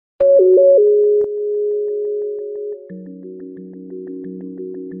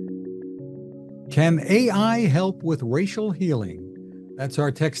Can AI help with racial healing? That's our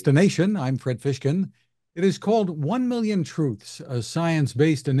Techstination. I'm Fred Fishkin. It is called 1 Million Truths, a science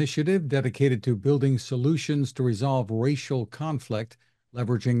based initiative dedicated to building solutions to resolve racial conflict,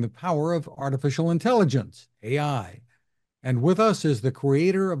 leveraging the power of artificial intelligence, AI. And with us is the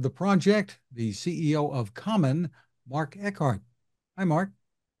creator of the project, the CEO of Common, Mark Eckhart. Hi, Mark.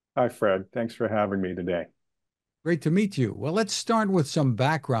 Hi, Fred. Thanks for having me today. Great to meet you. Well, let's start with some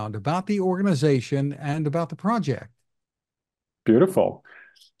background about the organization and about the project. Beautiful.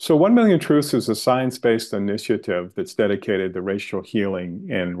 So, 1 Million Truths is a science-based initiative that's dedicated to racial healing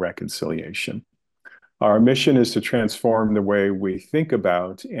and reconciliation. Our mission is to transform the way we think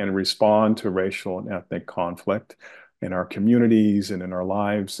about and respond to racial and ethnic conflict in our communities and in our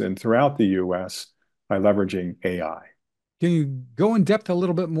lives and throughout the U.S. by leveraging AI. Can you go in depth a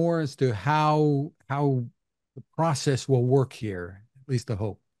little bit more as to how the process will work here? At least the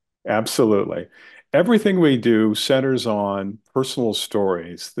hope. Absolutely. Everything we do centers on personal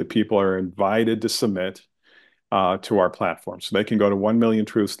stories that people are invited to submit to our platform. So they can go to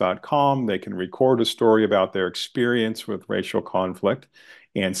 1milliontruths.com, they can record a story about their experience with racial conflict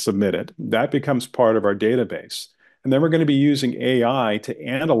and submit it. That becomes part of our database. And then we're going to be using AI to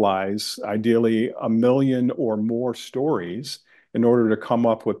analyze ideally a million or more stories in order to come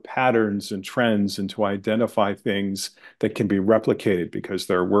up with patterns and trends and to identify things that can be replicated because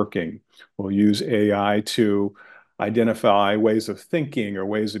they're working. We'll use AI to identify ways of thinking or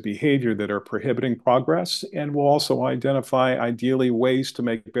ways of behavior that are prohibiting progress, and we'll also identify ideally ways to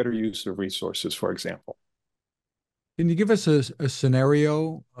make better use of resources, for example. Can you give us a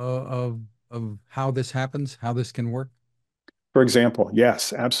scenario of how this happens, how this can work? For example,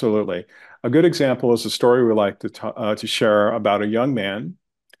 yes, absolutely. A good example is a story we like to share about a young man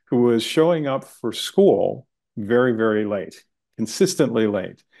who was showing up for school very, very late, consistently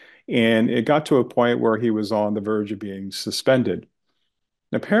late. And it got to a point where he was on the verge of being suspended.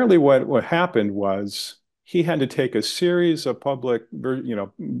 And apparently, what happened was he had to take a series of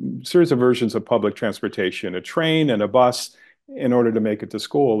series of versions of public transportation, a train and a bus, in order to make it to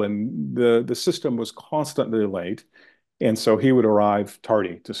school. And the system was constantly late. And so he would arrive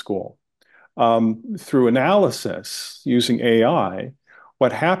tardy to school. Through analysis using AI,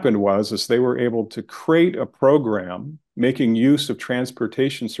 what happened was is they were able to create a program making use of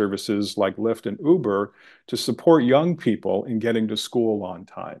transportation services like Lyft and Uber to support young people in getting to school on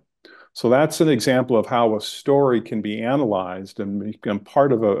time. So that's an example of how a story can be analyzed and become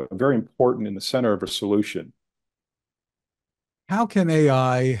part of a very important in the center of a solution. How can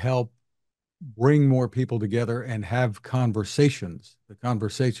AI help bring more people together and have conversations, the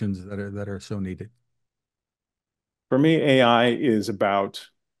conversations that are so needed? For me, AI is about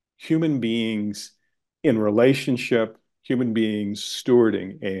human beings in relationship, human beings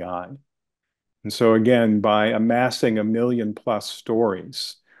stewarding AI. And so, again, by amassing a million plus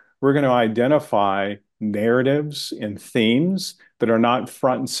stories, we're going to identify narratives and themes that are not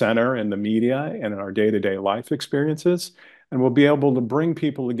front and center in the media and in our day-to-day life experiences. And we'll be able to bring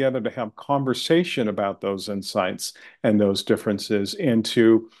people together to have conversation about those insights and those differences and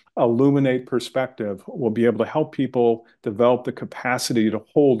to illuminate perspective. We'll be able to help people develop the capacity to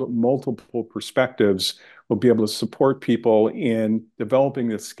hold multiple perspectives. We'll be able to support people in developing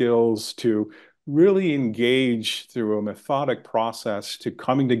the skills to really engage through a methodic process to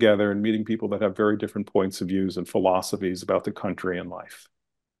coming together and meeting people that have very different points of views and philosophies about the country and life.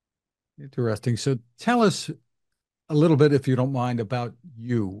 Interesting. So tell us a little bit, if you don't mind, about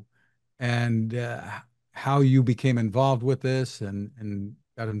you and how you became involved with this and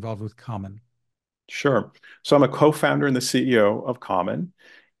got involved with Common. Sure. So I'm a co-founder and the CEO of Common,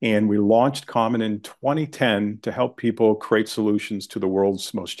 and we launched Common in 2010 to help people create solutions to the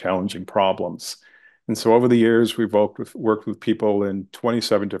world's most challenging problems. And so over the years, we've worked with people in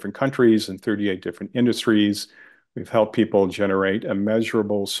 27 different countries and 38 different industries. We've helped people generate a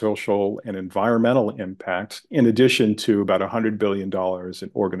measurable social and environmental impact, in addition to about $100 billion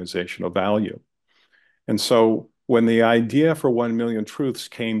in organizational value. And so when the idea for 1 Million Truths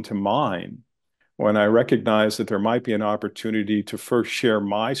came to mind, when I recognized that there might be an opportunity to first share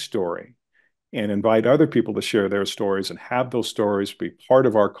my story and invite other people to share their stories and have those stories be part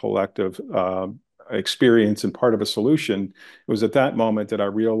of our collective experience and part of a solution, it was at that moment that I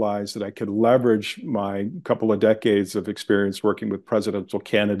realized that I could leverage my couple of decades of experience working with presidential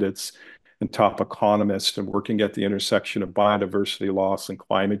candidates and top economists and working at the intersection of biodiversity loss and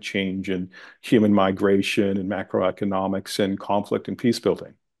climate change and human migration and macroeconomics and conflict and peace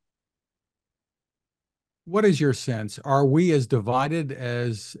building. What is your sense? Are we as divided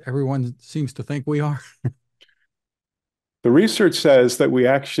as everyone seems to think we are? The research says that we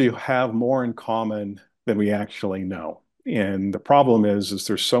actually have more in common than we actually know. And the problem is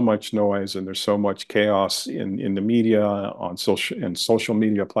there's so much noise and there's so much chaos in the media, on social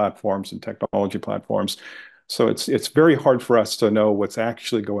media platforms and technology platforms. So it's very hard for us to know what's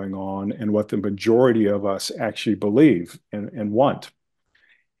actually going on and what the majority of us actually believe and want.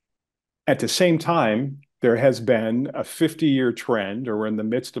 At the same time, there has been a 50-year trend, or we're in the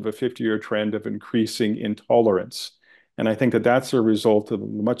midst of a 50-year trend of increasing intolerance. And I think that that's a result of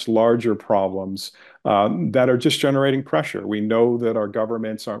much larger problems that are just generating pressure. We know that our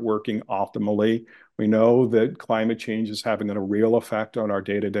governments aren't working optimally. We know that climate change is having a real effect on our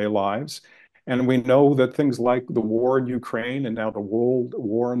day-to-day lives. And we know that things like the war in Ukraine and now the world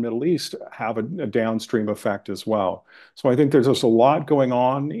war in the Middle East have a downstream effect as well. So I think there's just a lot going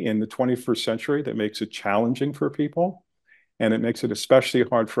on in the 21st century that makes it challenging for people. And it makes it especially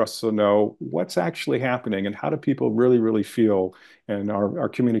hard for us to know what's actually happening and how do people really, really feel. And our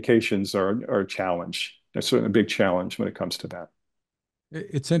communications are a challenge. It's certainly a big challenge when it comes to that.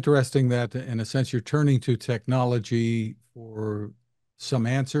 It's interesting that, in a sense, you're turning to technology for some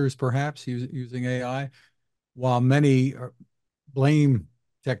answers, perhaps using AI, while many blame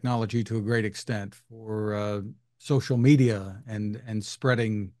technology to a great extent for social media and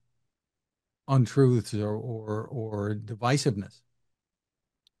spreading untruths or divisiveness.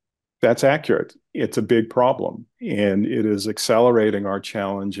 That's accurate. It's a big problem, and it is accelerating our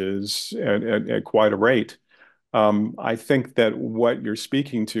challenges at quite a rate. I think that what you're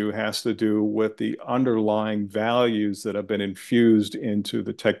speaking to has to do with the underlying values that have been infused into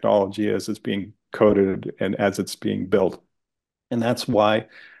the technology as it's being coded and as it's being built. And that's why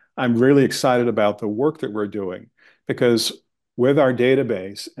I'm really excited about the work that we're doing, because with our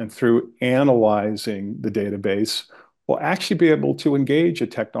database and through analyzing the database, we'll actually be able to engage a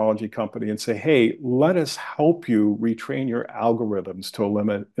technology company and say, hey, let us help you retrain your algorithms to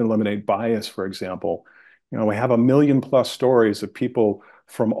eliminate bias, for example. We have 1 million plus stories of people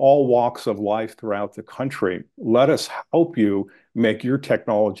from all walks of life throughout the country. Let us help you make your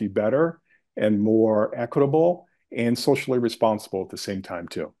technology better and more equitable and socially responsible at the same time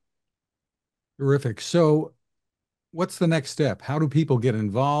too. Terrific. So, what's the next step? How do people get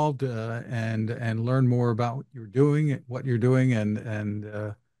involved and learn more about what you're doing,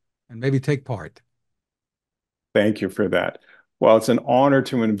 and maybe take part? Thank you for that. Well, it's an honor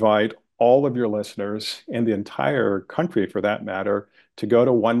to invite all of your listeners and the entire country, for that matter, to go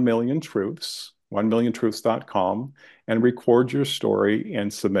to 1 Million Truths, 1milliontruths.com, and record your story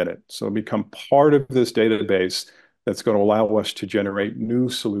and submit it. So become part of this database that's going to allow us to generate new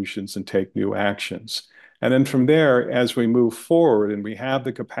solutions and take new actions. And then from there, as we move forward and we have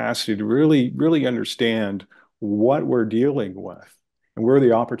the capacity to really, really understand what we're dealing with, and where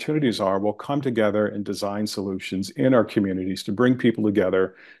the opportunities are, we'll come together and design solutions in our communities to bring people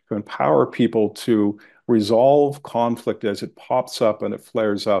together, to empower people to resolve conflict as it pops up and it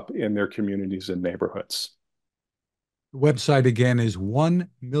flares up in their communities and neighborhoods. The website again is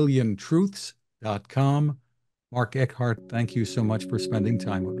 1milliontruths.com. Mark Eckhart, thank you so much for spending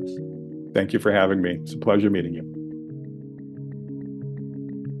time with us. Thank you for having me. It's a pleasure meeting you.